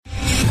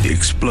The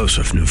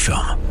explosive new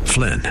film,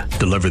 Flynn,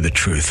 deliver the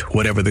truth,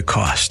 whatever the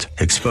cost,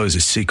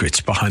 exposes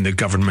secrets behind the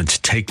government's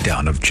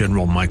takedown of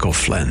General Michael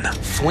Flynn.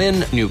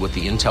 Flynn knew what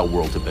the intel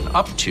world had been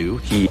up to.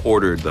 He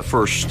ordered the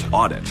first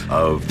audit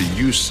of the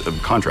use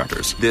of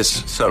contractors.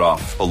 This set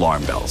off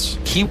alarm bells.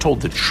 He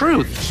told the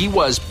truth. He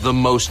was the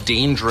most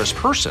dangerous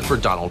person for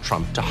Donald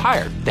Trump to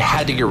hire. They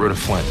had to get rid of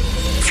Flynn.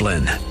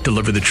 Flynn,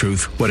 deliver the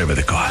truth, whatever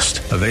the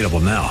cost. Available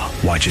now.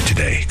 Watch it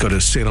today. Go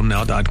to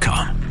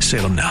salemnow.com.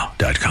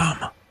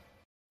 salemnow.com.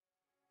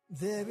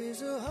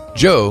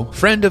 Joe,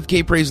 friend of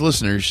K-Praise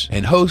listeners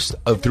and host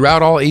of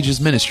Throughout All Ages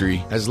Ministry,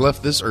 has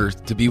left this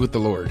earth to be with the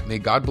Lord. May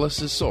God bless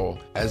his soul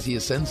as he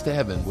ascends to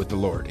heaven with the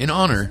Lord. In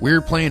honor, we're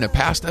playing a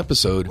past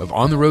episode of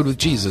On the Road with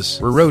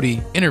Jesus, where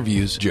Rhode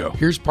interviews Joe.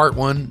 Here's part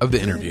 1 of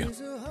the interview.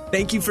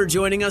 Thank you for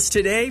joining us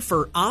today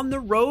for On the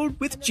Road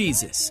with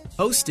Jesus,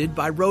 hosted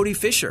by Rhode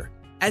Fisher.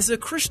 As a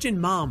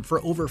Christian mom for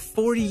over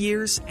 40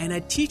 years and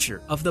a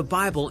teacher of the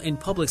Bible in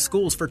public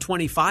schools for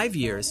 25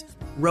 years,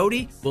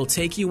 Rhode will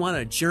take you on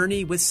a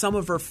journey with some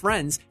of her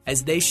friends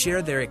as they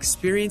share their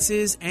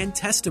experiences and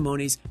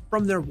testimonies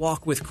from their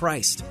walk with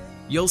Christ.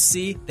 You'll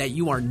see that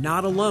you are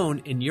not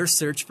alone in your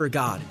search for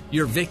God,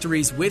 your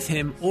victories with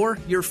Him, or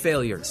your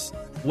failures.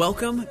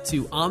 Welcome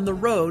to On the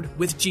Road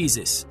with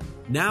Jesus.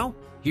 Now,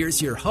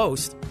 here's your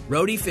host,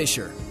 Rhode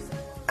Fisher.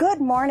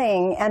 Good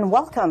morning and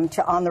welcome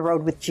to On the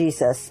Road with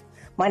Jesus.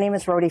 My name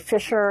is Rhode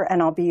Fisher,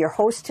 and I'll be your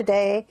host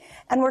today.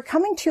 And we're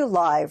coming to you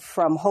live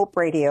from Hope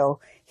Radio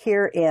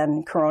here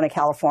in Corona,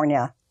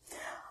 California.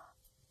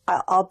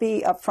 I'll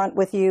be upfront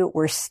with you.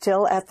 We're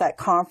still at that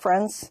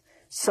conference,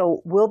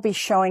 so we'll be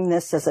showing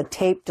this as a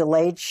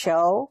tape-delayed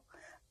show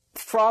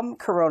from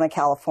Corona,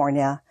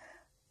 California.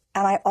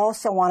 And I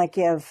also want to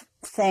give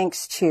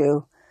thanks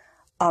to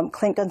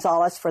Clint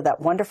Gonzalez for that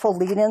wonderful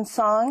lead-in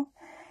song.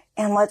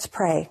 And let's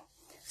pray.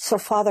 So,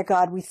 Father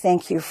God, we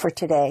thank you for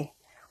today.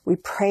 We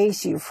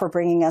praise you for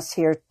bringing us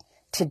here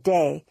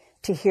today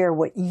to hear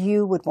what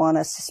you would want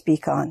us to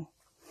speak on.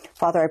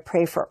 Father, I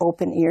pray for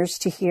open ears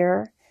to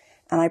hear,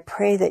 and I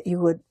pray that you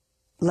would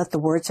let the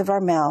words of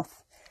our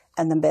mouth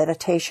and the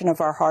meditation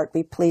of our heart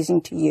be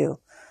pleasing to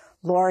you.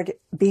 Lord,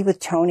 be with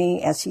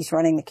Tony as he's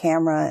running the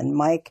camera, and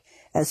Mike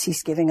as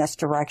he's giving us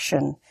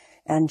direction,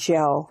 and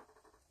Joe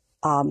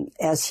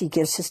as he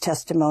gives his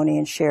testimony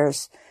and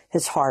shares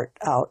his heart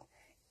out.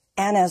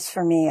 And as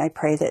for me, I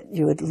pray that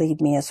you would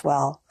lead me as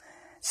well.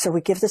 So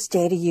we give this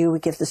day to you. We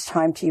give this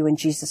time to you in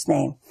Jesus'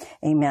 name.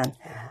 Amen.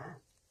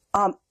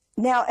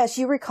 Now, as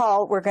you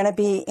recall, we're going to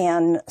be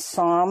in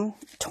Psalm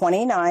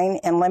 29,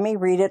 and let me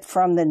read it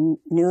from the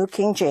New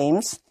King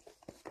James.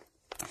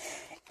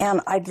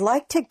 And I'd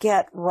like to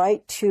get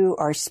right to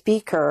our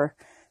speaker,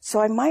 so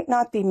I might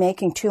not be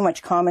making too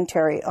much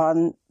commentary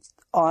on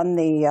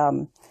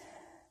the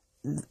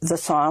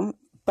psalm,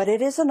 but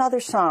it is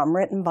another psalm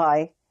written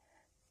by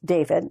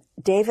David.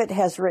 David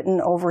has written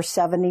over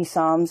 70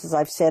 psalms, as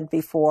I've said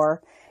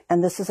before,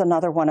 and this is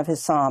another one of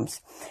his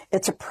psalms.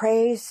 It's a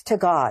praise to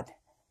God.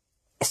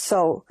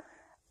 So,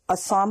 a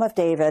psalm of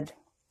David: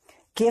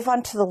 Give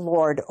unto the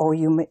Lord, O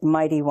you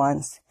mighty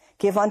ones.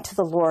 Give unto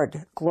the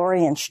Lord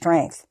glory and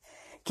strength.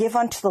 Give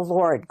unto the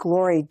Lord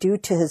glory due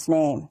to his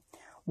name.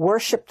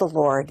 Worship the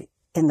Lord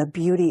in the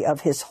beauty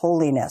of his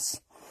holiness.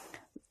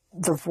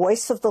 The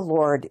voice of the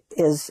Lord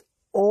is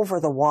over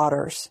the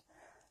waters.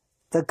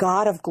 The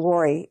God of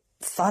glory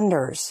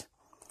thunders.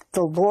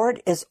 The Lord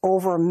is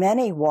over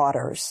many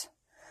waters.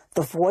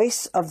 The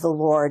voice of the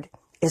Lord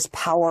is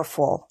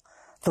powerful.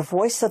 The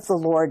voice of the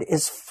Lord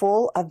is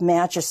full of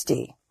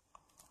majesty.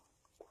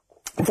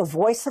 The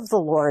voice of the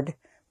Lord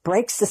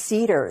breaks the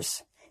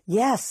cedars.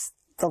 Yes,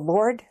 the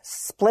Lord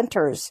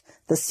splinters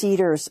the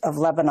cedars of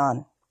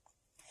Lebanon.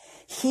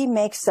 He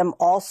makes them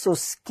also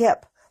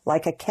skip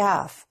like a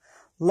calf.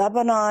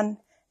 Lebanon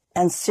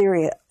and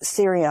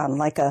Syrian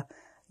like a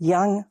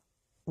young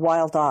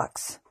wild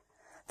ox.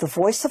 The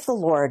voice of the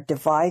Lord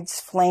divides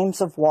flames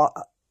of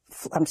the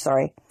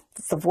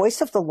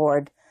voice of the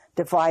Lord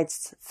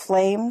divides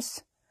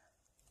flames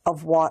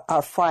of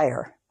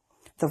fire.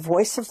 The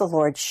voice of the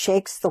Lord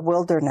shakes the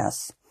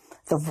wilderness.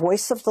 The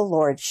voice of the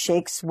Lord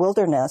shakes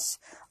wilderness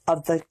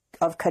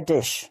of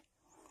Kadesh.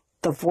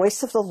 The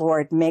voice of the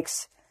Lord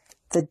makes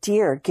the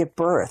deer give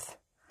birth.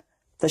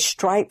 The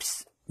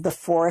stripes the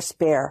forest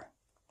bear.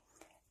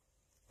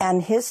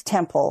 And his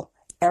temple,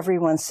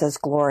 everyone says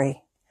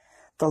glory.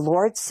 The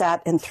Lord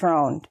sat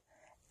enthroned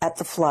at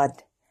the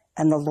flood,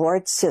 and the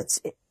Lord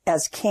sits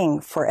as king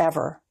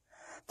forever.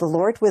 The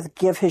Lord will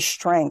give his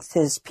strength to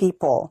his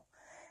people,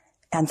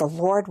 and the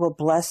Lord will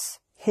bless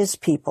his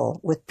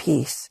people with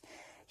peace.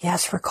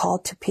 Yes, we're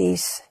called to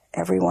peace,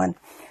 everyone.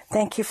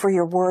 Thank you for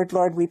your word,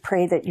 Lord. We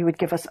pray that you would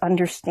give us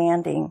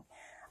understanding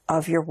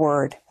of your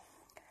word.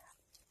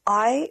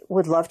 I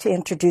would love to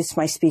introduce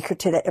my speaker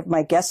today,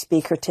 my guest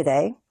speaker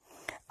today.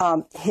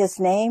 His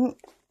name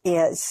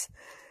is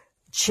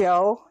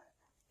Joe,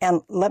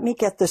 and let me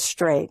get this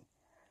straight.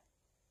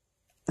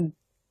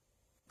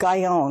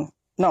 Guyona.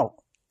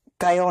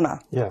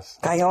 Yes.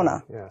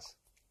 Guyona. Yes.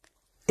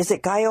 Is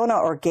it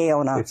Guyona or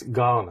Gayona? It's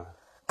Gaona.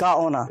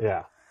 Gaona.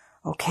 Yeah.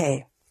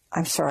 Okay.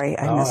 I'm sorry,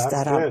 I messed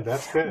that up.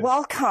 That's good.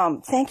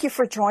 Welcome. Thank you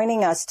for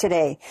joining us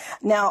today.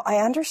 Now, I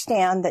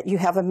understand that you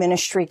have a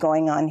ministry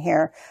going on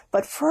here,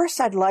 but first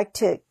I'd like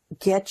to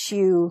get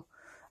you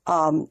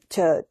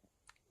to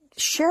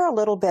share a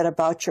little bit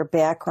about your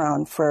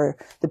background for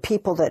the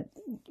people that,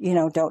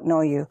 don't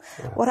know you.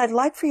 Yeah. What I'd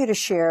like for you to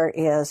share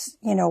is,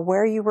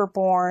 where you were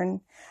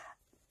born,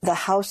 the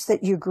house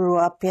that you grew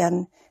up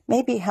in,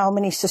 maybe how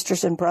many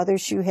sisters and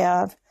brothers you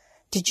have.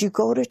 Did you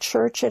go to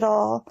church at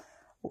all?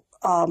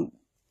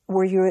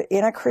 Were you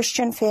in a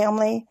Christian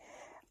family?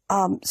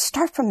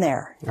 Start from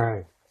there. All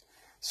right.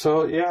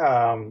 So,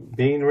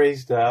 being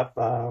raised up,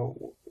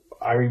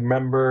 I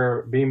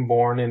remember being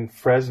born in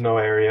Fresno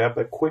area,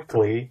 but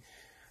quickly,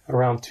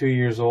 around 2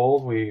 years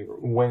old, we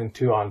went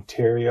into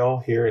Ontario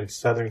here in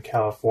Southern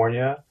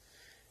California.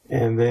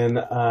 And then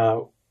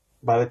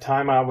by the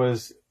time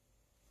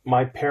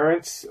my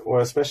parents, or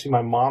especially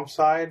my mom's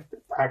side,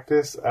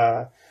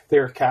 they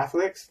were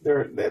Catholics.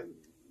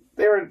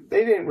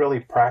 They didn't really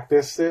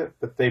practice it,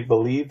 but they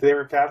believed they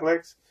were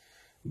Catholics.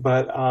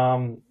 But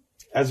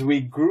as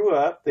we grew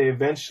up,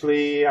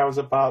 I was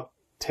about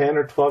 10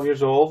 or 12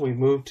 years old. We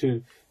moved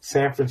to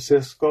San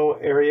Francisco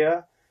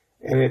area,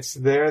 and it's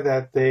there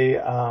that they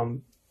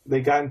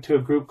got into a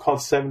group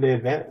called Seventh-day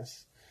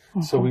Adventists.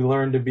 Mm-hmm. So we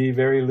learned to be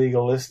very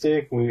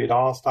legalistic. We would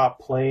all stop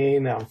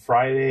playing on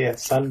Friday at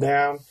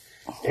sundown,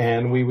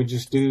 and we would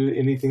just do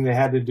anything that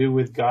had to do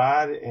with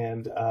God.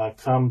 And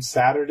come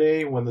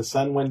Saturday, when the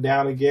sun went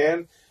down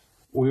again,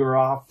 we were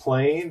off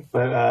playing.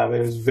 But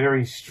it was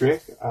very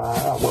strict,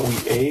 what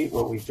we ate,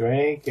 what we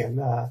drank.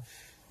 And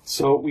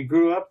so we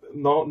grew up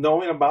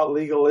knowing about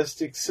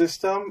legalistic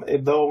system.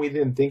 Though we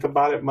didn't think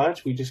about it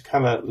much, we just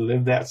kind of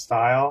lived that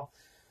style.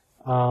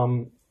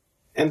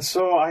 And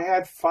so I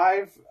had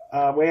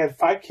we had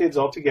 5 kids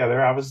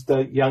altogether. I was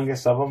the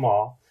youngest of them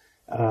all.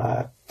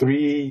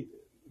 3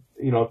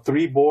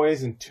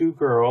 boys and 2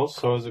 girls,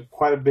 so it was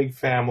quite a big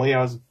family.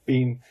 I was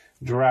being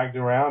dragged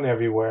around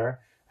everywhere.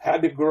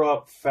 Had to grow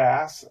up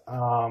fast.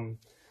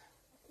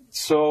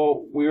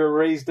 So we were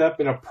raised up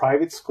in a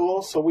private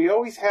school, so we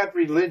always had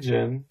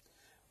religion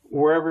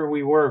wherever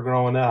we were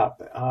growing up.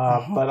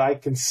 But I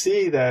can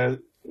see that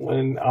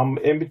when I'm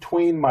in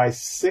between my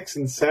 6th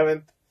and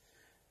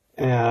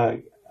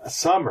 7th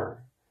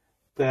summer,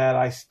 that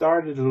I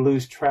started to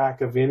lose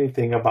track of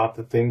anything about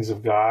the things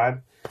of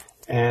God.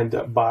 And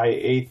by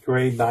 8th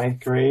grade,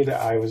 9th grade,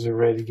 I was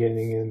already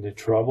getting into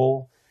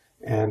trouble.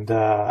 And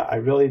I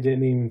really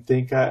didn't even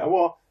think,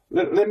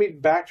 let me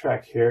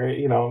backtrack here.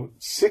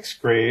 6th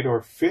grade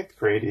or 5th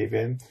grade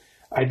even,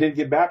 I did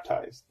get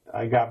baptized.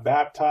 I got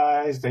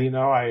baptized,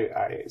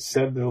 I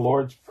said the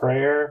Lord's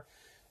Prayer.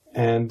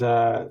 And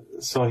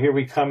so here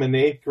we come in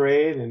 8th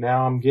grade, and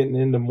now I'm getting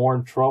into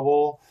more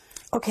trouble.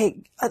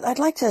 Okay, I'd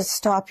like to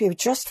stop you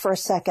just for a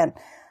second.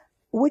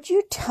 Would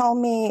you tell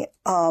me,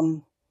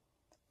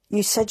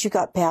 you said you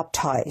got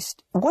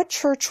baptized. What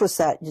church was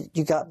that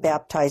you got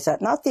baptized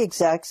at? Not the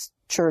exact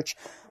church,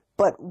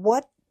 but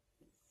what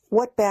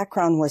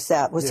background was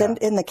that? Was it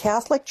in the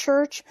Catholic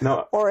Church?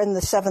 No. Or in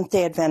the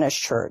Seventh-day Adventist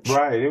Church?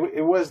 Right.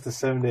 It was the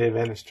Seventh-day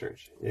Adventist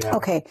Church. Yeah.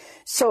 Okay.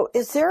 So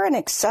is there an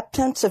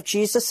acceptance of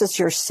Jesus as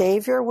your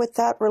Savior with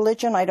that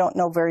religion? I don't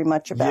know very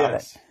much about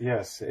it.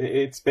 Yes.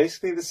 It's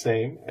basically the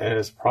same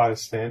as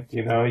Protestant.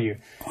 You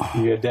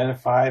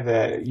identify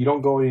that you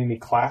don't go to any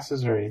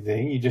classes or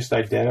anything. You just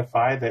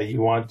identify that you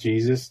want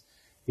Jesus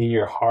in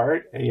your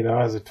heart,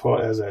 as a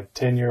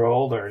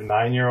 10-year-old or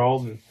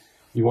 9-year-old, and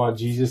you want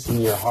Jesus in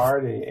your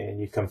heart,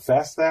 and you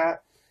confess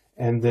that,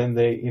 and then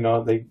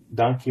they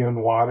dunk you in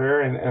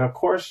water, and of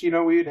course,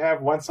 we'd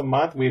have once a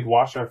month we'd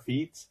wash our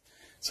feet,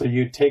 so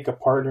you'd take a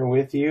partner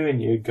with you, and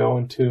you'd go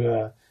into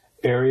a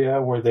area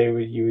where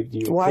you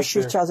would wash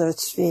each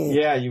other's feet.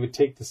 Yeah, you would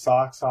take the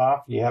socks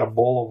off. You had a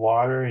bowl of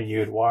water, and you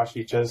would wash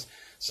each other's.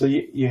 So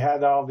you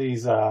had all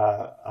these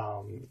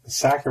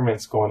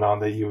sacraments going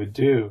on that you would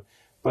do,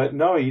 but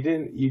no, you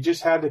didn't. You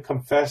just had to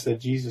confess that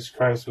Jesus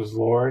Christ was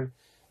Lord.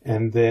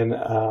 And then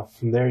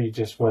from there, you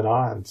just went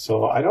on.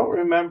 So I don't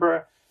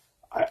remember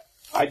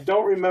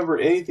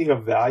anything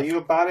of value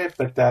about it,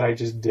 but that I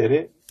just did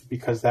it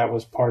because that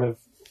was part of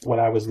what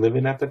I was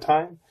living at the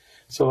time.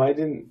 So I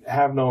didn't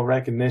have no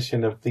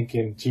recognition of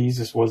thinking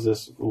Jesus was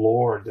this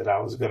Lord that I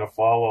was going to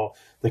follow,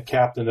 the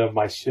captain of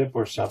my ship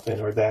or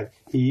something, or that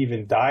he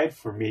even died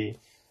for me.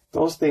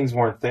 Those things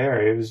weren't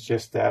there. It was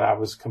just that I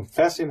was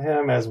confessing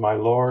him as my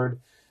Lord.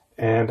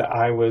 And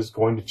I was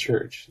going to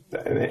church,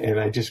 and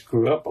I just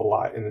grew up a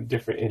lot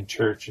in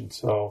church. And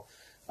so,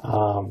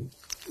 even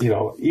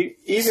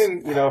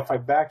if I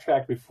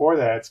backtrack before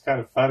that, it's kind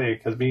of funny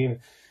because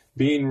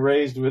being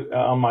raised with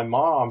on my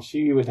mom,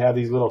 she would have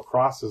these little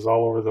crosses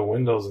all over the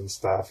windows and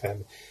stuff,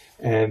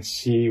 and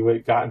she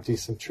would got into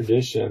some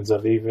traditions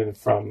of even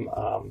from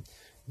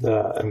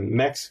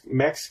the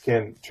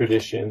Mexican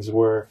traditions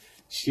where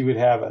she would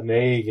have an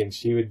egg and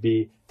she would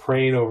be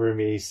praying over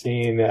me,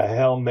 saying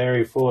Hail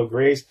Mary, full of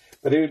grace.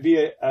 But it would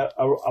be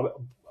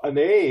an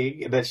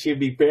egg that she'd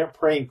be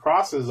praying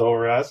crosses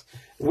over us.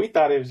 We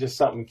thought it was just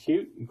something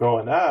cute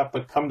growing up,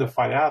 but come to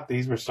find out,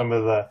 these were some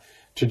of the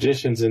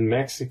traditions in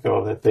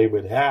Mexico that they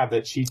would have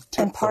that she took.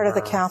 And part of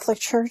the Catholic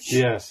Church?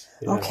 Yes.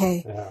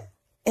 Okay. Yeah.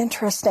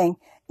 Interesting.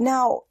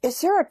 Now,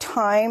 is there a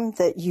time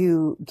that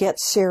you get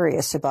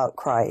serious about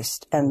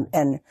Christ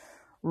and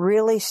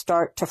really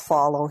start to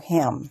follow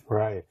him?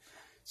 Right.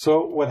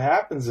 So what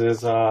happens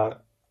is, I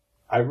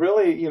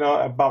really,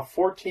 about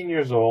 14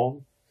 years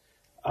old,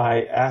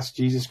 I asked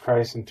Jesus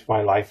Christ into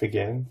my life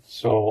again.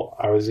 So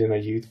I was in a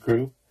youth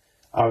group.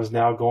 I was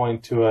now going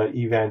to an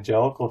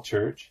evangelical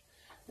church,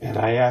 and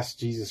I asked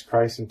Jesus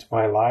Christ into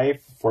my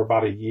life for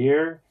about a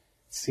year.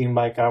 It seemed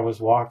like I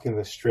was walking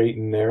the straight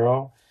and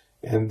narrow.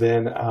 And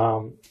then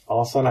all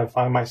of a sudden I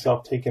find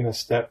myself taking a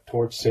step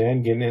towards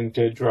sin, getting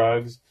into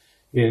drugs,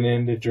 getting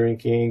into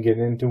drinking,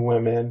 getting into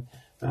women,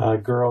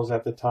 girls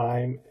at the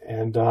time.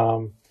 And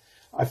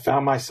I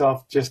found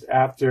myself just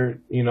after,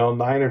 9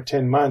 or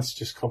 10 months,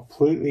 just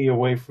completely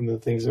away from the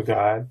things of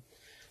God.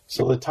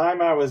 So the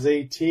time I was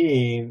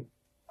 18,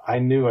 I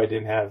knew I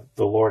didn't have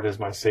the Lord as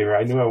my Savior.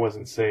 I knew I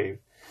wasn't saved.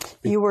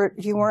 You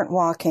weren't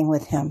walking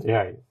with him.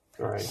 Yeah,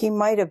 right. He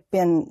might have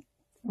been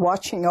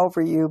watching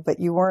over you, but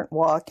you weren't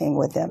walking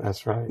with him.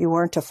 That's right. You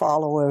weren't a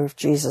follower of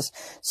Jesus.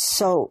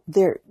 So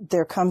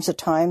there comes a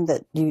time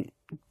that you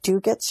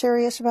do get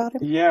serious about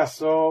him? Yeah.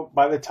 So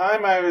by the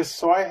time I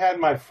had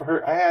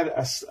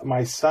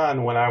my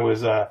son when I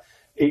was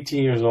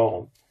 18 years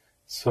old.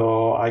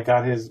 So I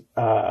got his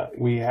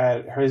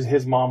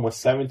mom was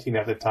 17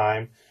 at the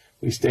time.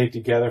 We stayed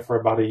together for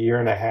about a year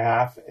and a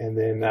half, and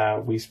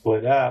then we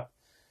split up.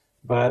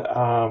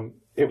 But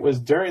it was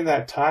during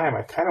that time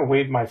I kind of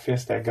waved my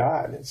fist at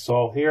God. And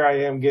so here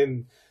I am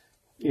getting,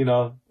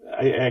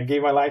 I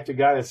gave my life to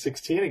God at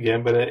 16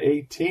 again, but at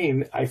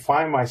 18 I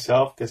find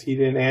myself, because he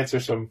didn't answer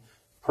some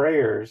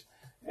prayers,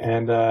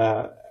 and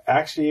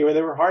actually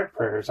they were hard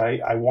prayers.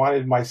 I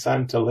wanted my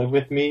son to live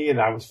with me, and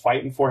I was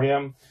fighting for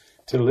him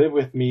to live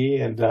with me,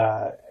 and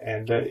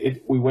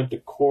we went to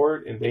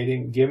court, and they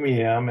didn't give me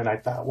him, and I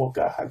thought, well,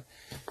 God,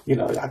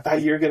 I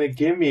thought you were going to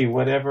give me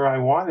whatever I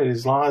wanted,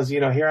 as long as,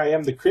 here I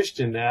am, the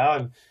Christian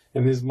now,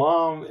 and his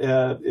mom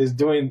is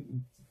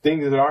doing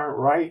things that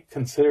aren't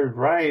considered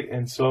right,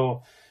 and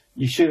so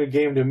you should have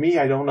gave him to me.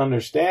 I don't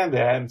understand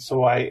that, and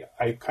so I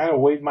kind of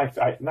waved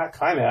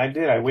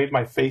I waved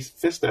my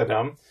fist at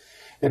him,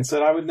 and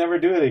said I would never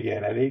do it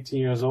again. At 18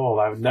 years old,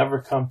 I would never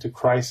come to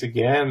Christ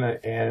again,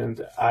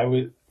 and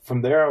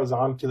from there I was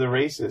on to the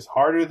races,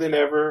 harder than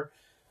ever.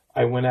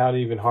 I went out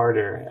even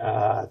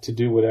harder to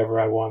do whatever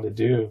I wanted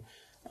to do.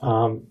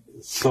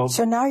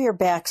 So now you're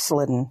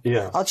backslidden.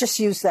 Yeah. I'll just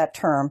use that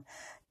term.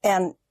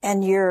 And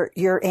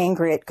you're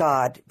angry at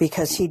God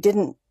because he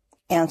didn't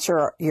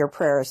answer your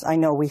prayers. I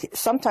know we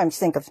sometimes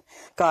think of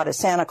God as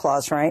Santa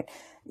Claus, right?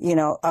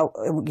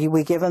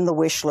 We give him the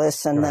wish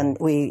list, and then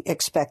we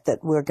expect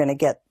that we're going to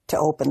get to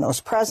open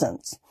those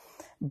presents.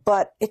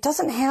 But it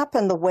doesn't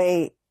happen the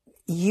way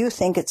you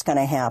think it's going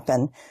to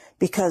happen,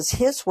 because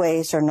his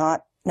ways are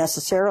not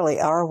necessarily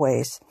our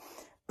ways.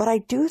 But I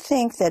do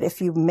think that if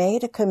you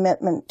made a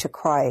commitment to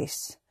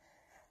Christ,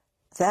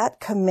 that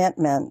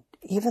commitment,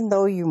 even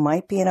though you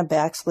might be in a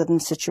backslidden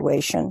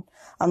situation,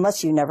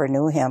 unless you never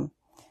knew him,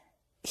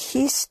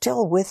 he's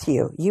still with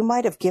you. You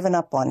might have given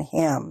up on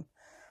him,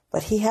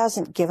 but he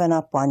hasn't given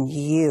up on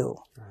you.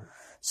 Right.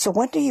 So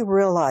when do you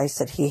realize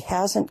that he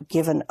hasn't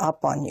given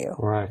up on you?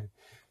 Right.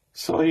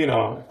 So,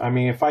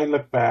 if I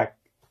look back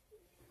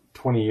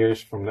 20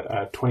 years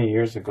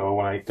ago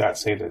when I got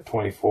saved at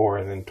 24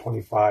 and then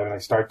 25, and I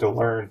start to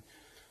learn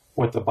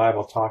what the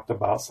Bible talked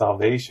about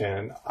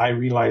salvation, I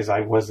realized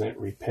I wasn't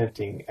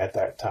repenting at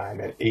that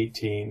time at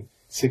 18,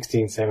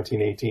 16,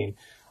 17, 18,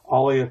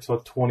 all the way up to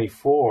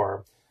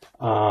 24,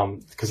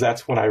 because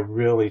that's when I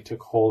really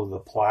took hold of the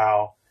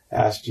plow,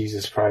 asked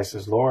Jesus Christ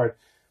as Lord.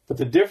 But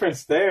the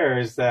difference there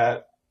is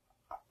that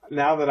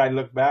now that I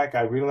look back,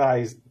 I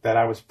realized that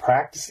I was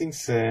practicing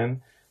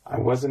sin. I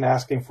wasn't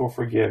asking for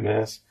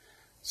forgiveness.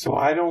 So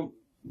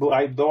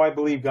though I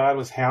believe God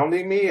was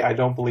hounding me, I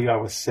don't believe I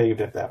was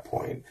saved at that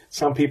point.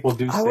 Some people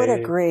do say... I would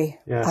agree.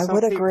 Yeah, I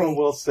would agree. Some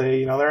people will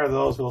say, there are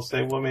those who will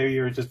say, well, maybe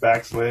you were just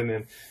backslidden.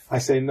 And I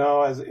say,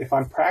 no, if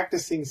I'm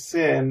practicing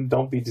sin,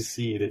 don't be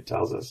deceived, it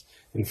tells us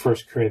in 1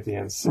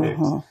 Corinthians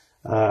 6.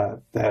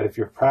 That if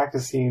you're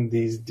practicing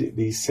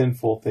these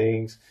sinful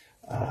things,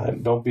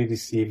 don't be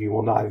deceived, you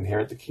will not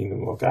inherit the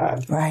kingdom of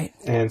God. Right.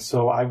 And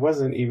so I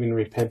wasn't even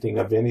repenting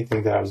of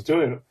anything that I was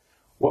doing.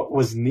 What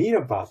was neat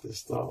about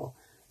this, though,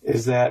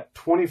 is that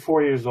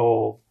 24 years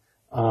old,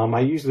 I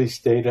usually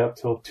stayed up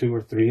till 2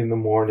 or 3 in the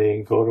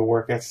morning, go to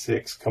work at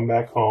 6, come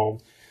back home,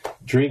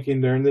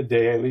 drinking during the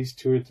day, at least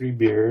 2 or 3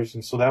 beers.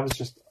 And so that was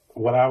just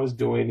what I was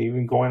doing,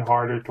 even going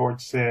harder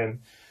towards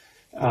sin.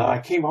 I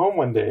came home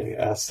one day,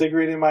 a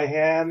cigarette in my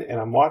hand, and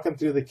I'm walking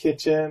through the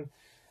kitchen,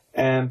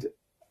 and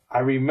I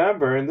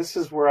remember, and this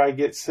is where I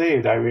get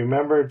saved, I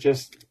remember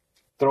just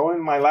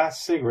throwing my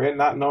last cigarette,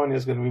 not knowing it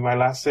was going to be my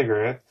last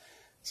cigarette,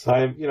 So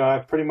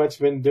I've pretty much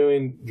been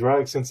doing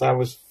drugs since I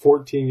was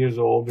 14 years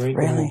old,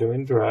 drinking and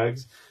doing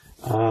drugs,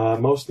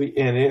 mostly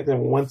in it,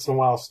 and once in a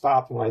while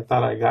stopped when I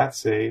thought I got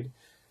saved.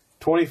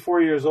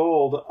 24 years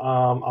old,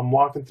 I'm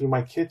walking through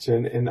my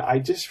kitchen, and I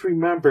just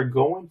remember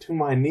going to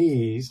my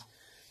knees,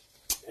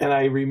 and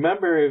I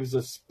remember it was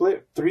a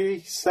split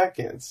 3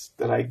 seconds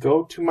that I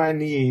go to my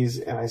knees,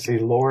 and I say,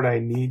 Lord, I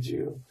need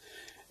you.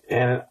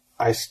 And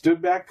I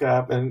stood back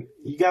up, and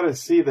you got to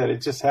see that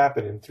it just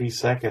happened in 3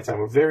 seconds. I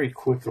mean, very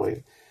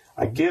quickly.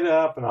 I get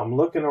up, and I'm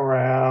looking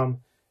around,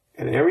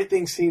 and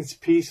everything seems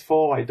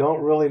peaceful. I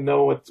don't really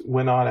know what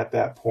went on at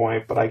that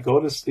point, but I go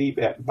to sleep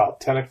at about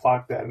 10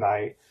 o'clock that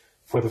night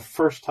for the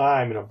first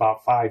time in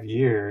about 5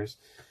 years.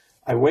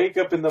 I wake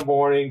up in the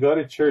morning, go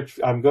to church,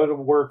 go to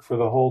work for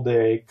the whole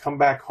day, come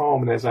back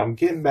home, and as I'm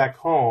getting back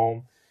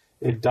home,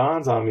 it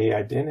dawns on me,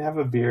 I didn't have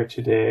a beer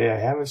today, I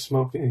haven't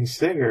smoked any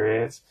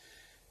cigarettes,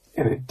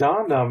 and it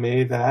dawned on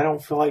me that I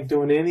don't feel like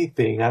doing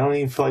anything. I don't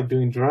even feel like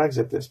doing drugs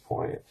at this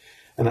point.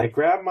 And I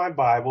grabbed my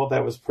Bible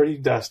that was pretty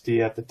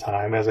dusty at the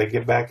time as I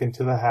get back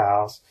into the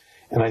house,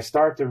 and I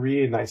start to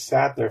read, and I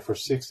sat there for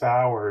 6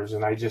 hours,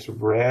 and I just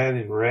read,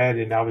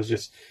 and I was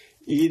just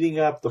eating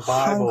up the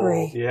Bible.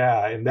 Hungry.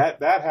 Yeah, and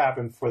that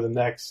happened for the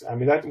next,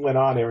 that went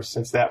on ever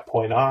since that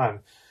point on.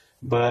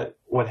 But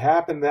what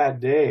happened that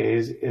day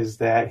is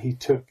that he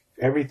took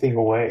everything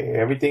away,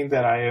 everything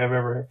that I have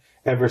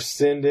ever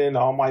sinned in,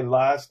 all my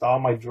lust, all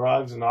my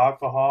drugs and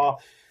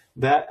alcohol.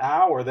 That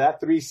hour,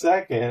 that 3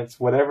 seconds,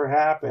 whatever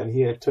happened,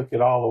 he had took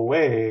it all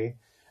away.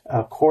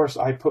 Of course,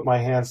 I put my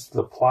hands to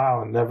the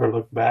plow and never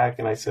looked back.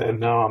 And I said,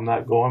 no, I'm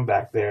not going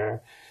back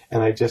there.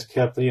 And I just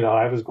kept,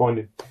 I was going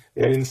to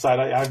inside.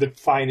 I had to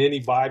find any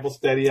Bible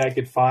study I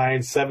could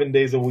find 7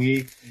 days a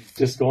week,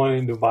 just going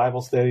into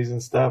Bible studies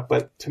and stuff.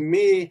 But to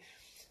me,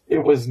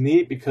 it was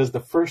neat because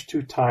the first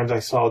 2 times I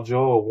saw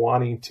Joel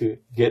wanting to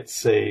get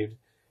saved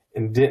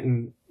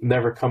and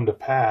never come to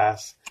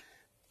pass.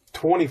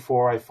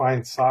 24, I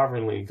find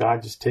sovereignly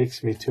God just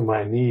takes me to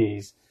my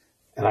knees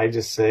and I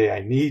just say,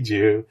 I need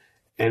you.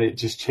 And it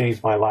just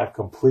changed my life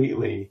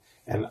completely.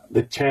 And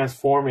the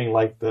transforming,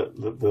 like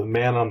the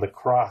man on the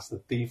cross, the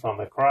thief on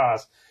the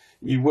cross,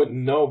 you wouldn't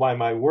know by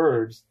my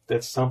words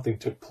that something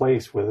took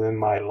place within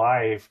my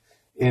life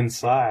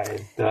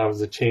inside, that I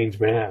was a changed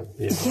man.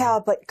 Yeah,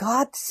 but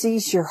God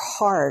sees your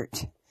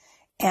heart,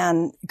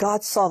 and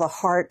God saw the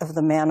heart of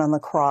the man on the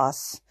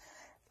cross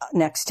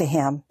next to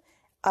him.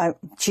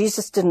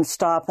 Jesus didn't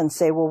stop and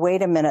say, well,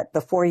 wait a minute,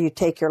 before you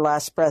take your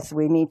last breath,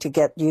 we need to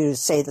get you to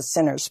say the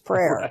sinner's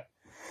prayer.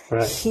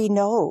 Right. He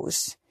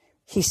knows.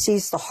 He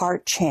sees the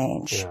heart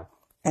change. Yeah.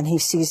 And he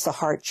sees the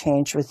heart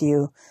change with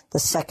you the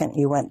second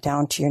you went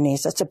down to your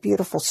knees. That's a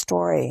beautiful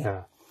story.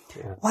 Yeah.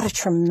 Yeah. What a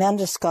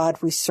tremendous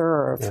God we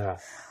serve. Yeah.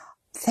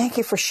 Thank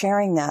you for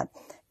sharing that.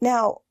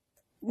 Now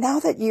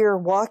that you're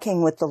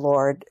walking with the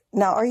Lord,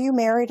 now are you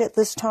married at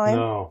this time?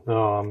 No,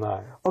 I'm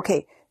not.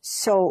 Okay,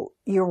 so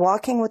you're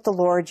walking with the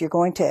Lord. You're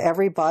going to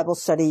every Bible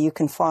study you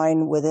can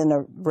find within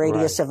a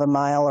radius of a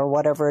mile or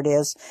whatever it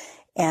is,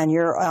 and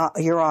you're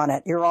on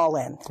it. You're all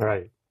in.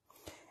 Right.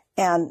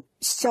 And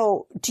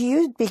so do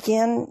you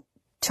begin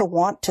to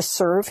want to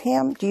serve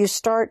him? Do you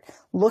start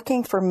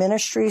looking for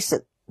ministries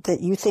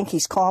that you think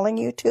he's calling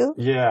you to?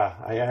 Yeah,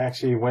 I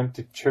actually went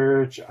to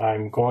church.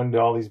 I'm going to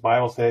all these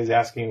Bible studies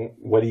asking,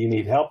 what do you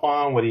need help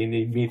on? What do you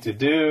need me to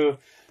do?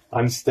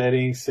 I'm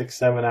studying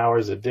 6-7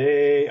 hours a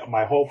day.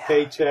 My whole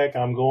paycheck,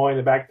 I'm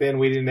going. Back then,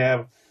 we didn't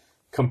have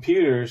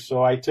computers,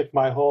 so I took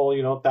my whole,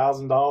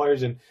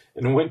 $1,000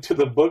 and went to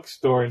the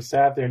bookstore and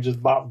sat there and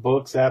just bought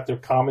books after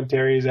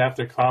commentaries,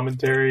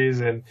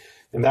 and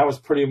that was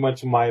pretty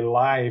much my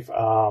life.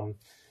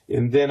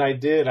 And then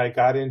I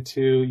got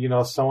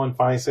into, someone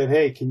finally said,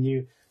 hey,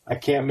 I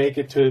can't make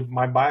it to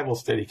my Bible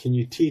study. Can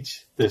you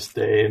teach this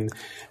day? And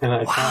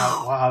I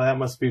thought, wow, that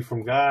must be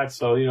from God.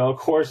 So, of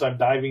course, I'm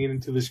diving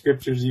into the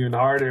scriptures even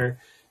harder.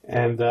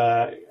 And,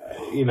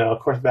 of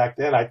course, back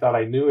then I thought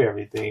I knew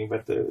everything.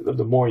 But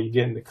the more you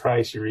get into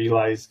Christ, you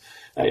realize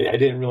I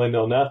didn't really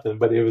know nothing.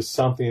 But it was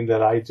something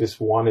that I just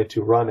wanted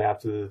to run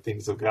after the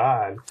things of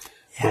God.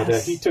 Yes.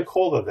 But he took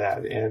hold of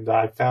that. And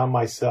I found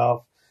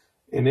myself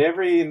in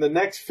the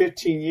next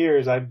 15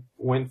 years, I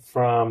went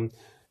from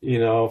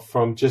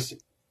just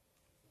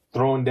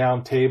throwing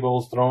down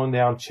tables, throwing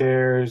down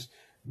chairs,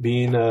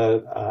 being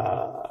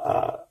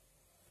a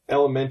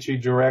elementary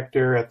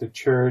director at the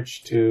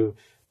church, to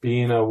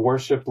being a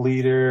worship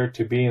leader,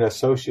 to being an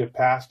associate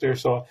pastor.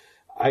 So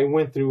I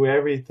went through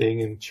everything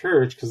in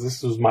church because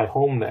this was my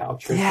home now.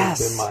 Church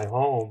has been my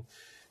home.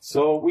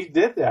 So we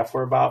did that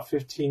for about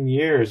 15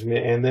 years.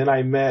 And then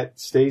I met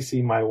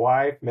Stacy, my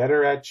wife, met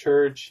her at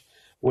church,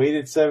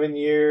 waited 7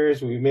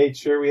 years. We made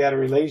sure we had a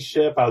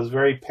relationship. I was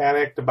very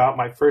panicked about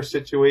my first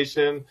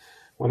situation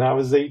when I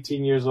was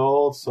 18 years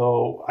old.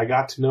 So I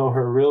got to know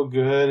her real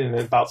good. And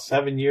about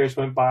 7 years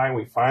went by and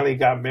we finally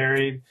got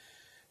married.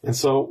 And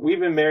so we've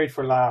been married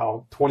for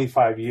now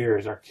 25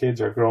 years. Our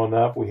kids are growing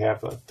up. We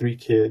have 3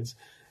 kids.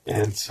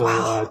 And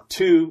so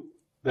 2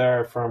 that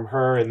are from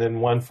her and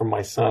then 1 from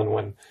my son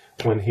when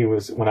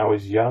I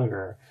was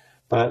younger.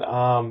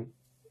 But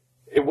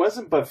it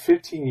wasn't but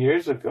 15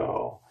 years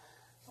ago.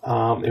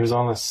 It was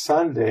on a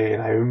Sunday,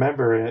 and I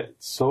remember it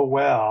so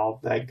well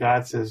that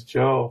God says,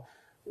 Joe,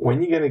 when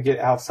are you going to get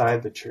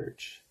outside the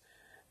church?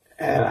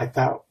 And I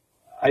thought,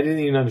 I didn't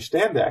even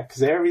understand that,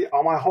 because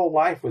all my whole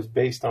life was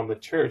based on the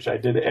church. I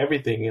did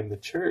everything in the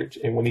church.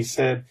 And when he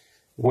said,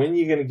 when are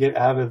you going to get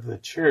out of the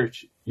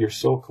church? You're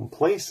so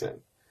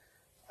complacent.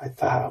 I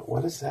thought,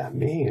 what does that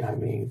mean? I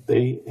mean,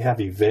 they have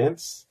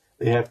events.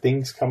 They have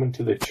things coming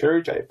to the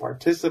church. I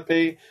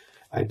participate.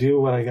 I do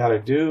what I got to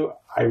do.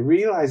 I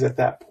realized at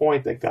that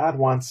point that God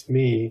wants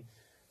me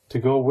to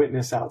go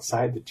witness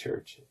outside the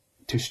church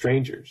to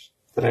strangers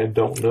that I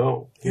don't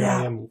know. Here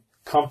I am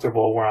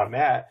comfortable where I'm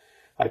at.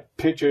 I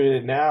pictured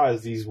it now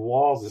as these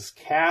walls, this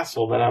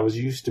castle that I was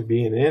used to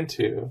being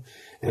into.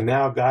 And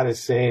now God is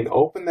saying,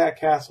 open that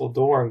castle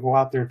door and go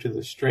out there to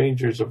the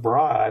strangers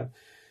abroad.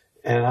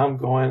 And I'm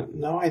going,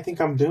 no, I think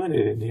I'm doing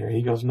it in here.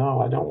 He goes, no,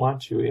 I don't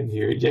want you in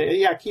here.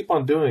 Yeah, keep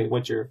on doing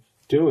what you're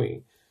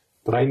doing,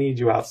 but I need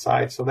you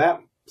outside. So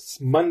that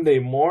Monday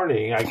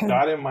morning, I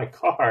got in my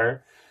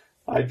car.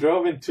 I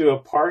drove into a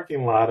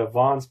parking lot, a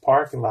Vaughn's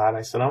parking lot.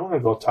 I said, I'm going to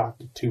go talk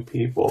to two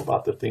people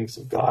about the things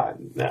of God.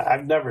 Now,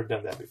 I've never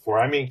done that before.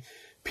 I mean,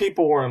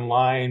 people were in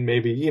line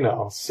maybe,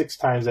 6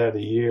 times out of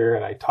the year,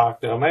 and I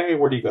talked to them, hey,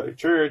 where do you go to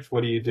church?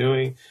 What are you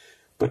doing?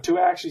 But to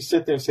actually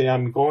sit there and say,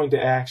 I'm going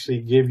to actually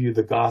give you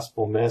the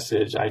gospel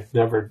message, I've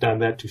never done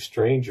that to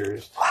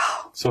strangers.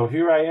 Wow. So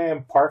here I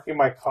am parking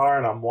my car,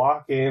 and I'm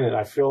walking, and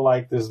I feel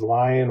like this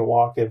lion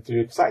walking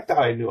through, because I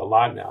thought I knew a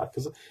lot now.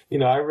 Because,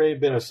 I've already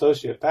been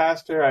associate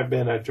pastor. I've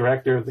been a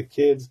director of the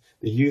kids,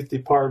 the youth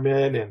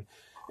department.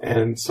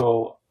 And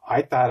so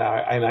I thought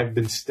I've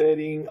been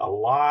studying a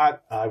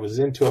lot. I was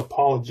into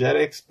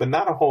apologetics, but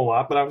not a whole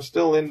lot, but I was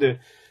still into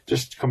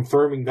just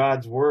confirming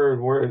God's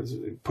word,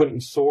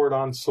 putting sword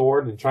on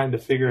sword and trying to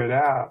figure it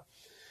out.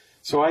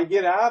 So I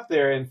get out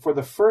there, and for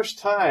the first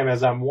time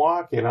as I'm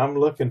walking, I'm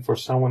looking for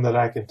someone that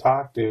I can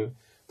talk to.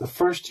 The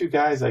first 2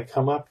 guys I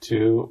come up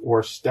to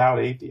were stout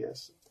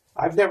atheists.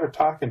 I've never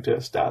talked to a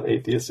stout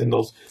atheist in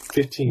those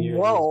 15 years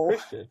as a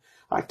Christian.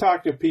 I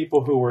talked to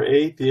people who were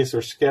atheists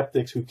or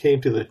skeptics who came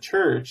to the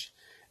church,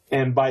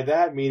 and by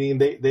that meaning,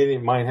 they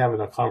didn't mind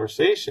having a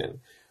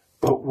conversation.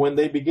 But when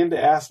they begin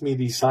to ask me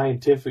these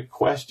scientific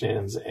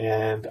questions,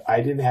 and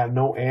I didn't have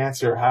no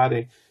answer how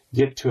to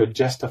get to a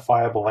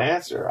justifiable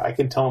answer, I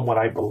can tell them what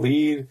I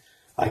believe,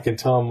 I can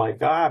tell them my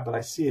God, but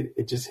I see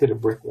it just hit a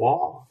brick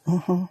wall.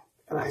 Mm-hmm.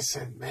 And I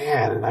said,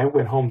 man, and I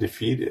went home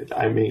defeated.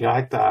 I mean,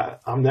 I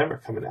thought, I'm never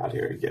coming out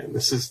here again.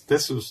 This was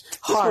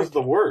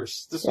the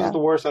worst. This was the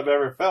worst I've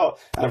ever felt.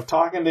 And I'm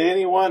talking to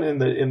anyone in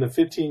the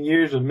 15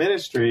 years of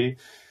ministry,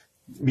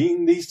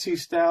 meeting these 2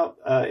 stout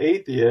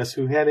atheists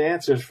who had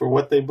answers for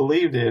what they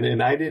believed in,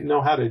 and I didn't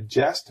know how to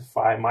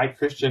justify my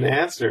Christian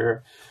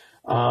answer.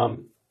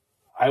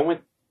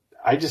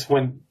 I just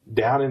went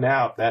down and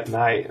out that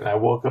night, and I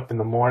woke up in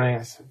the morning.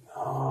 I said,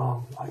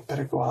 oh, I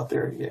better go out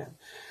there again.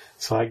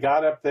 So I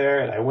got up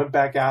there, and I went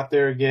back out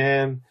there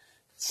again.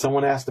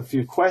 Someone asked a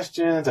few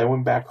questions. I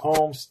went back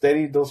home,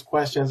 studied those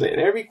questions. And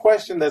every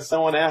question that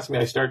someone asked me,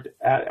 I started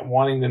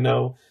wanting to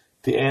know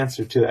the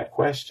answer to that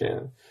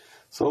question.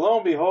 So lo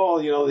and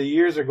behold, the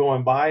years are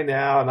going by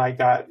now, and I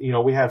got,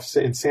 we have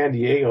in San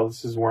Diego,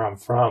 this is where I'm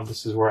from.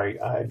 This is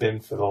where I've been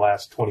for the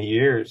last 20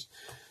 years.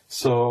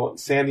 So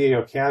San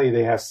Diego County,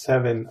 they have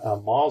 7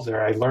 malls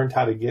there. I learned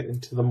how to get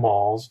into the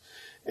malls,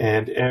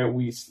 and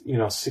we,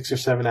 6 or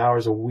 7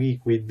 hours a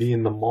week, we'd be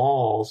in the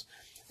malls,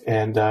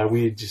 and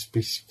we'd just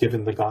be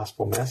given the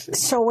gospel message.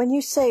 So when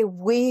you say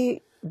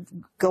we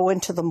go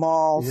into the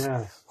malls,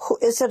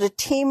 is it a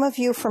team of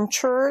you from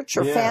church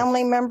or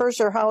family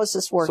members, or how is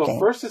this working? So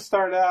first it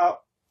started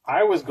out,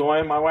 I was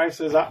going, my wife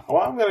says,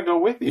 well, I'm going to go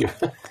with you.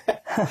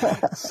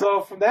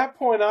 So from that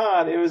point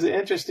on, it was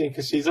interesting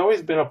because she's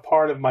always been a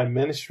part of my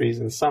ministries,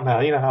 and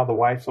somehow, how the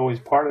wife's always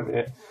part of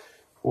it.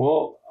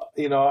 Well,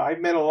 I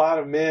met a lot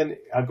of men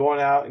going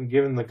out and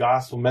giving the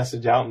gospel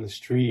message out in the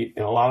street,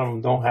 and a lot of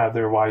them don't have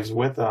their wives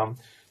with them.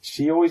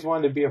 She always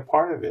wanted to be a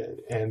part of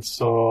it, and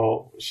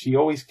so she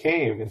always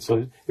came. And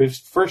so it was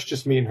first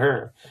just me and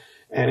her,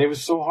 and it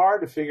was so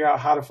hard to figure out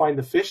how to find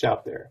the fish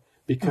out there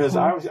because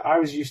I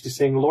was used to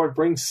saying, Lord,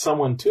 bring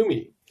someone to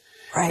me.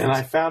 Right. And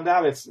I found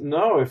out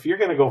if you're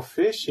going to go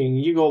fishing,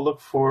 you go look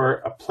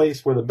for a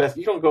place where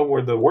you don't go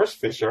where the worst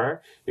fish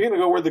are. You're going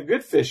to go where the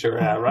good fish are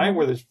at, right?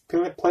 Where there's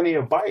plenty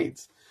of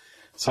bites.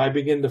 So I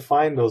began to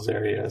find those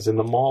areas, and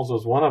the malls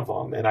was one of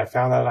them. And I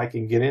found out I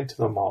can get into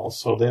the malls.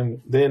 So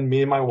then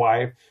me and my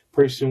wife,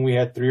 pretty soon we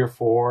had 3 or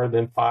 4,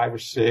 then 5 or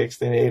 6,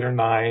 then 8 or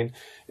 9.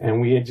 And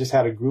we had just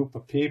had a group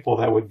of people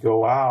that would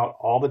go out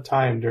all the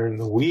time during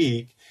the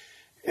week.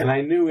 And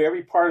I knew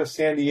every part of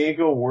San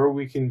Diego where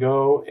we can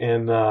go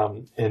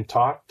and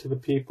talk to the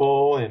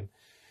people. And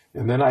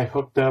then I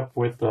hooked up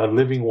with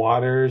Living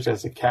Waters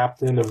as a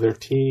captain of their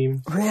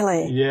team.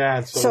 Really? Yeah.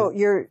 So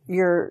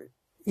you're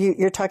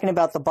You're talking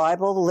about the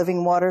Bible, the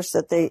Living Waters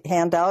that they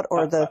hand out,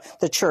 or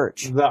the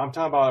church? I'm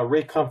talking about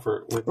Ray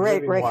Comfort with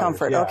Living Ray Waters.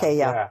 Comfort. Yeah, Okay,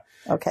 yeah.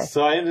 Okay.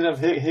 So I ended up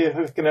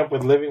hooking up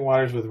with Living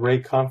Waters with Ray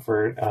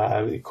Comfort.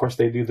 Of course,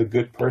 they do the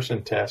good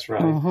person test,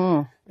 right?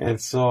 Mm-hmm. And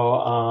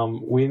so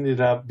we ended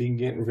up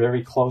getting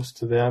very close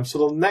to them.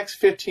 So the next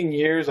 15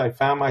 years, I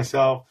found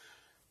myself,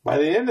 by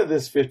the end of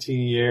this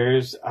 15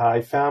 years,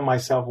 I found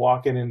myself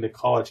walking into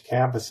college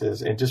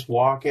campuses and just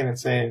walking and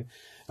saying,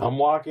 I'm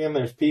walking,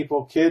 there's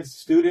people, kids,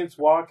 students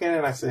walking,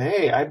 and I say,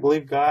 hey, I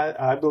believe God,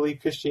 I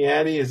believe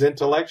Christianity is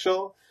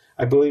intellectual.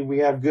 I believe we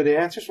have good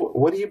answers.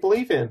 What do you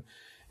believe in?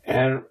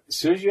 And as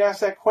soon as you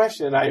ask that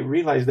question, I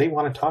realized they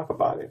want to talk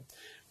about it.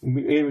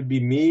 It would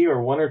be me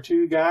or one or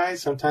two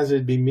guys. Sometimes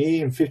it'd be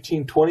me and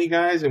 15, 20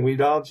 guys, and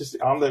we'd all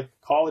just on the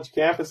college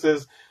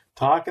campuses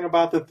talking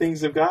about the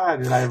things of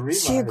God. And I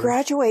realized. So you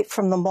graduate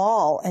from the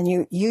mall, and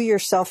you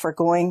yourself are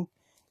going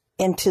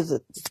into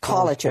the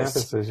colleges.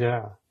 Campuses,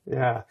 yeah.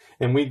 Yeah,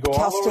 and we'd go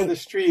all over the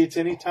streets.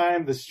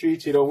 Anytime the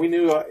streets, we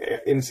knew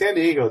in San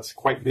Diego it's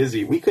quite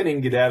busy. We couldn't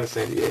even get out of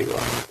San Diego.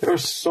 There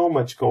was so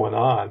much going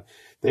on.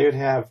 They would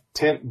have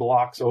tent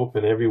blocks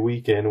open every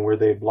weekend where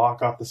they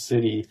block off the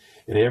city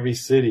in every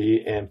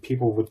city, and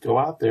people would go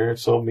out there. And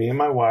so me and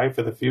my wife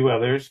and a few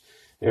others,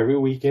 every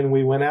weekend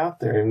we went out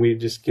there and we'd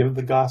just give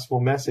the gospel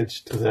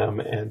message to them.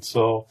 And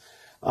so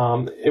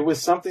it was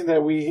something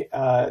that we,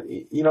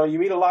 you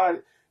meet a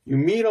lot.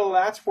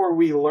 That's where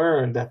we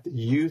learned that the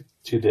youth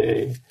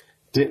today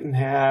didn't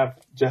have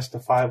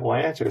justifiable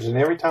answers. And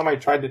every time I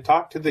tried to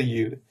talk to the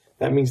youth,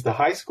 that means the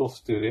high school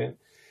student,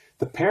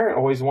 the parent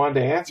always wanted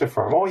to answer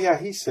for him. Oh, yeah,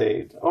 he's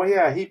saved. Oh,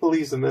 yeah, he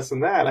believes in this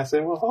and that. And I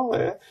said, well, hold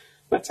it.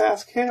 Let's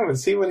ask him and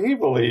see what he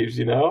believes,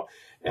 And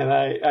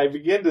I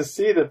began to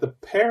see that the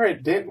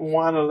parent didn't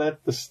want to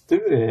let the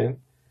student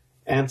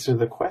answer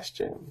the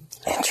question.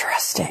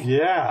 Interesting.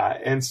 Yeah,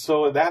 and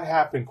so that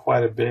happened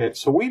quite a bit.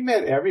 So we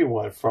met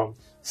everyone from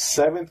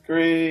 7th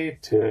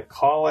grade to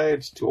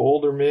college to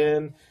older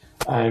men.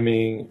 I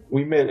mean,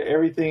 we met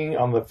everything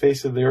on the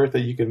face of the earth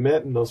that you could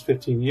meet in those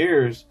 15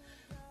 years.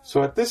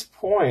 So at this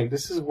point,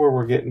 this is where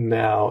we're getting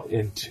now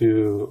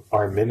into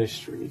our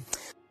ministry.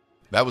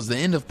 That was the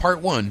end of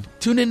part 1.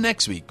 Tune in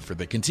next week for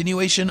the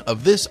continuation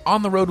of this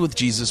On the Road with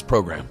Jesus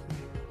program.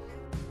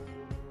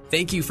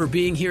 Thank you for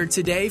being here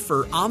today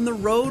for On the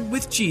Road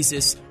with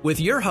Jesus with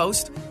your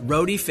host,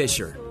 Rhode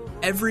Fisher.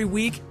 Every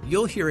week,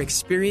 you'll hear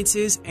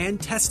experiences and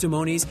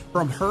testimonies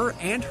from her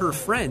and her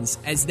friends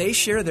as they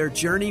share their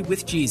journey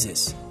with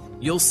Jesus.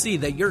 You'll see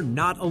that you're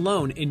not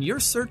alone in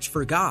your search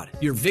for God,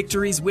 your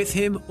victories with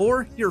Him,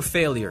 or your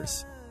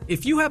failures.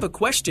 If you have a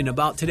question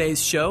about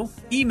today's show,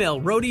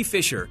 email Rhode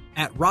Fisher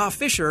at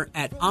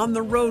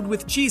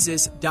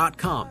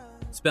rawfisher@ontheroadwithjesus.com.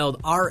 Spelled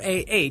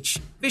R-A-H,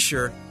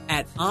 Fisher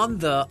at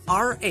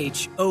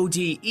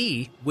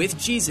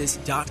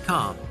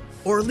ontherowdewithjesus.com.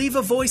 Or leave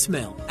a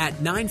voicemail at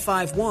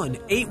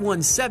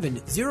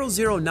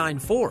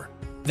 951-817-0094.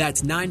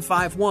 That's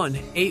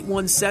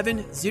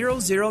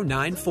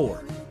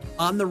 951-817-0094.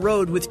 On the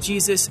Road with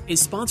Jesus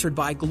is sponsored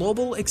by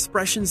Global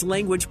Expressions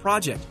Language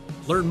Project.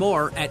 Learn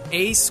more at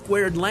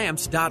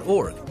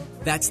asquaredlamps.org.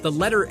 That's the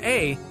letter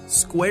A,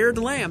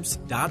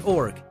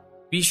 squaredlamps.org.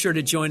 Be sure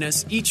to join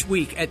us each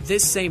week at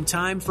this same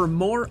time for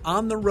more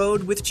On the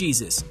Road with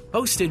Jesus,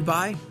 hosted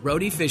by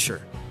Rhode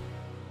Fisher.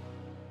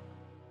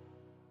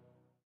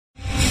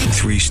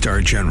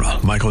 3-star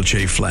General Michael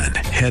J. Flynn,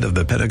 head of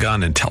the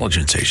Pentagon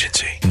Intelligence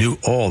Agency, knew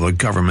all the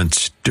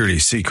government's dirty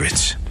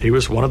secrets. He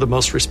was one of the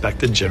most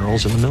respected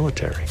generals in the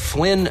military.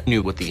 Flynn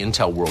knew what the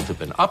intel world had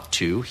been up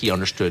to. He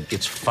understood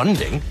its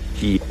funding.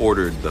 He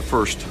ordered the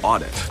first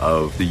audit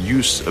of the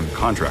use of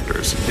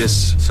contractors.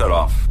 This set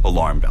off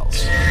alarm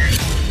bells.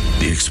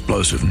 The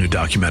explosive new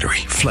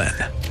documentary, Flynn,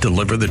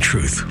 Deliver the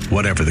Truth,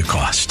 Whatever the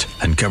Cost,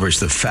 uncovers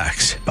the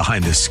facts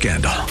behind this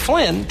scandal.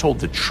 Flynn told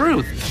the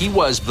truth. He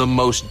was the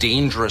most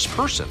dangerous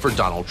person for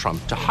Donald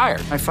Trump to hire.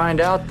 I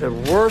find out the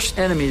worst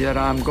enemy that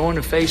I'm going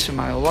to face in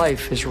my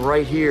life is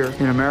right here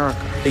in America.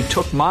 They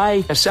took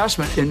my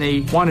assessment and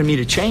they wanted me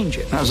to change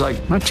it. And I was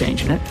like, I'm not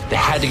changing it. They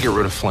had to get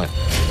rid of Flynn.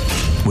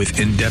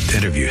 With in-depth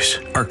interviews,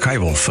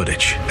 archival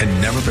footage,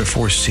 and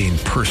never-before-seen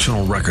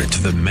personal records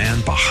of the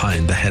man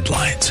behind the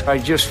headlines. I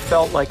just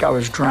felt like I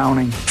was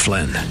drowning.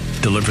 Flynn,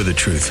 Deliver the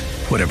Truth,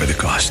 Whatever the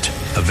Cost.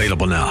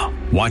 Available now.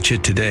 Watch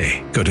it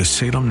today. Go to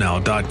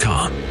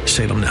salemnow.com.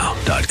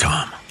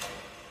 salemnow.com.